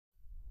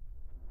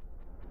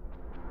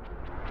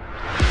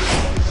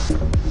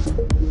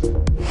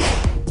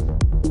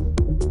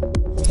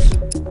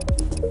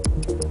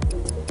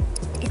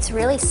It's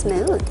really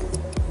smooth.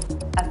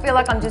 I feel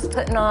like I'm just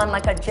putting on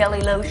like a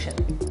jelly lotion.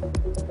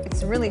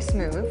 It's really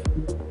smooth.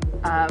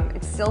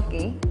 It's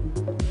silky.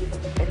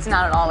 It's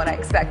not at all what I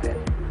expected.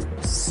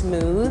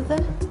 Smooth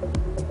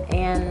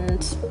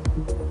and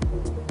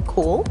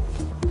cool.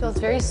 Feels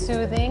very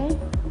soothing.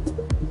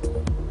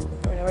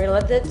 We're gonna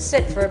let it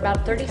sit for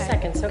about 30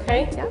 seconds,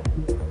 okay? Yeah.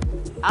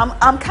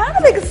 I'm kind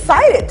of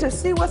excited to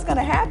see what's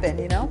gonna happen,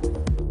 you know?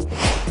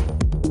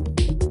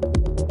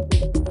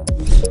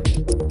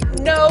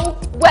 No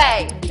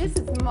way! This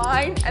is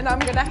mine and I'm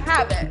gonna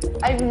have it.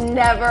 I've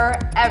never,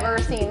 ever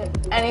seen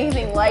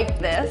anything like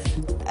this.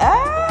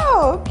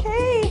 Oh,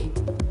 okay.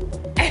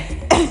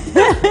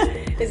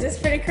 Is this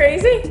pretty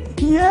crazy?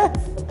 Yes.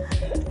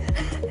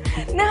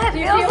 No, it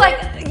feels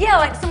like, yeah,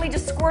 like somebody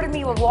just squirted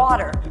me with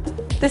water.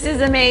 This is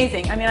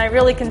amazing. I mean, I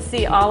really can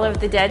see all of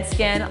the dead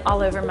skin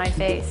all over my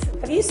face.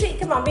 Have you seen,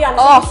 come on, be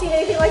honest, have you seen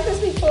anything like this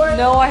before?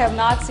 No, I have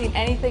not seen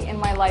anything in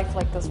my life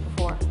like this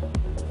before.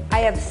 I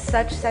have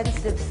such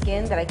sensitive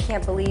skin that I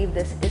can't believe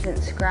this isn't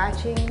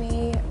scratching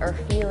me or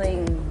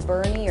feeling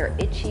burny or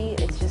itchy.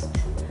 It's just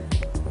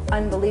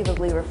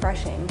unbelievably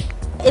refreshing.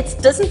 It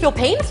doesn't feel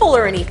painful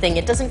or anything.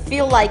 It doesn't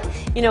feel like,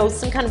 you know,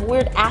 some kind of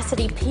weird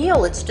acidy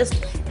peel. It's just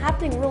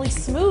happening really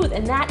smooth,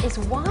 and that is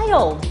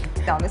wild.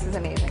 No, this is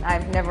amazing.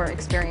 I've never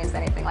experienced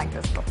anything like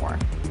this before.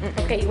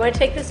 Okay, you want to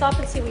take this off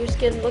and see what your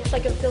skin looks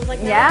like and feels like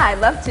now? Yeah, I'd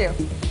love to.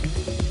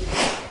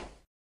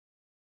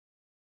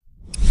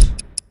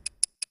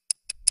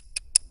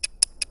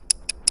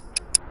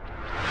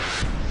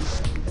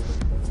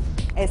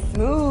 It's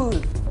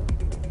smooth.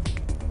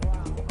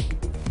 Wow.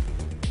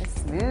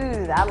 It's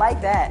smooth. I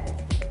like that.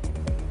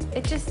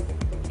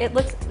 It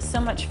looks so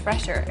much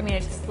fresher. I mean,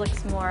 it just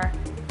looks more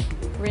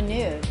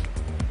renewed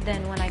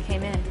than when I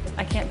came in.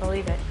 I can't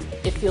believe it.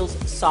 It feels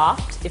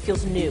soft. It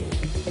feels new.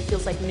 It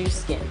feels like new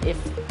skin, if,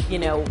 you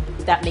know,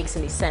 that makes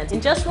any sense. In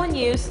just one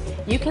use,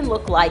 you can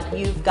look like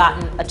you've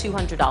gotten a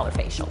 $200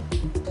 facial.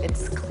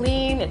 It's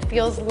clean, it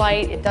feels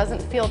light, it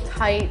doesn't feel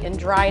tight and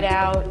dried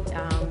out.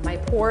 My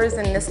pores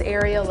in this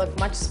area look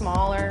much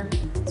smaller.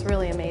 It's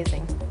really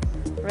amazing.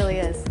 It really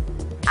is.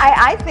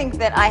 I think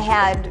that I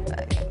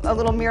had a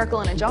little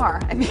miracle in a jar.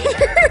 I mean,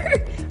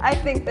 I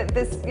think that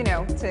this, you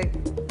know,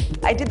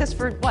 I did this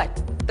for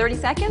what, 30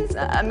 seconds,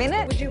 a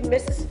minute? Would you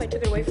miss this if I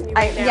took it away from you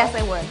right now? Yes,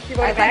 I would. You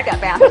want I it like back?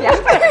 that back,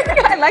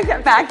 yeah. I like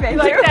that back,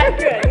 thank you. You like that?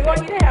 Good. We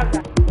want you to have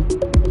that.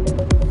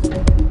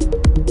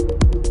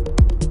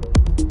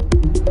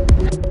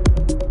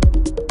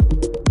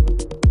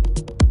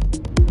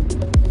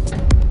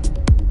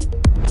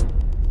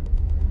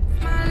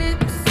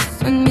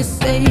 When you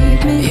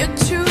save me,